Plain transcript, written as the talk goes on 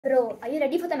Bro, are you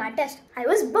ready for the math test? I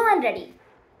was born ready.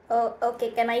 Oh,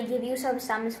 okay. Can I give you some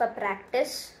sums for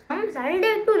practice? Sums? I'll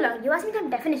do too long. You asked me some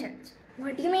definitions.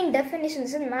 What do you mean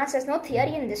definitions? In maths, there's no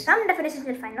theory in this. Some definitions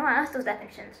you'll find. No, ask those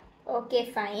definitions.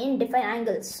 Okay, fine. Define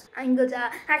angles. Angles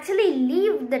are... Actually,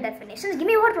 leave the definitions. Give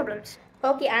me word problems.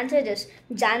 Okay, answer this.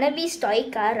 Janavi's toy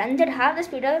car runs at half the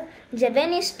speed of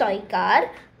Javanese toy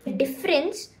car. The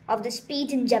difference of the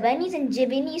speeds in Javanese and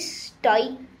Javanese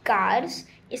toy cars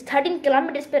is 13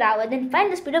 kilometers per hour. Then find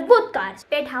the speed of both cars.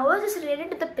 Wait, how is this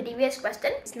related to the previous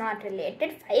question? It's not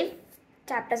related. 5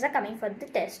 chapters are coming for the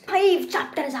test. 5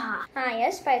 chapters are.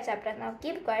 Yes, 5 chapters. Now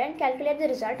keep quiet and calculate the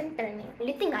result and tell me.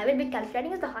 Only thing I will be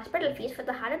calculating is the hospital fees for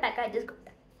the heart attack I just got.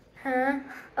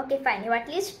 Okay, fine. You at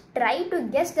least try to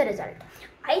guess the result.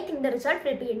 I think the result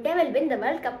will be India will win the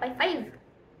World Cup by 5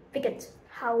 wickets.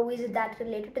 How is that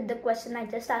related to the question I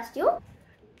just asked you?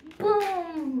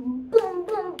 Boom, boom,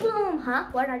 boom, boom.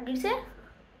 What did you say?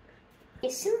 A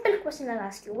simple question I'll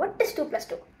ask you. What is 2 plus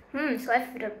 2? So if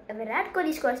Virat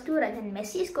Kohli scores 2 runs and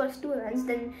Messi scores 2 runs,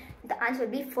 then the answer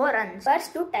will be 4 runs.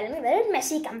 First, to tell me where did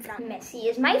Messi come from? Messi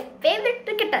is my favorite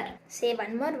cricketer. Say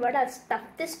one more word, I'll stuff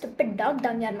this stupid dog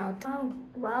down your mouth.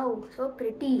 Wow, so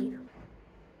pretty.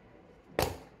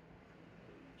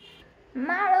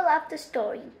 Moral of the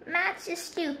story: maths is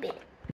stupid.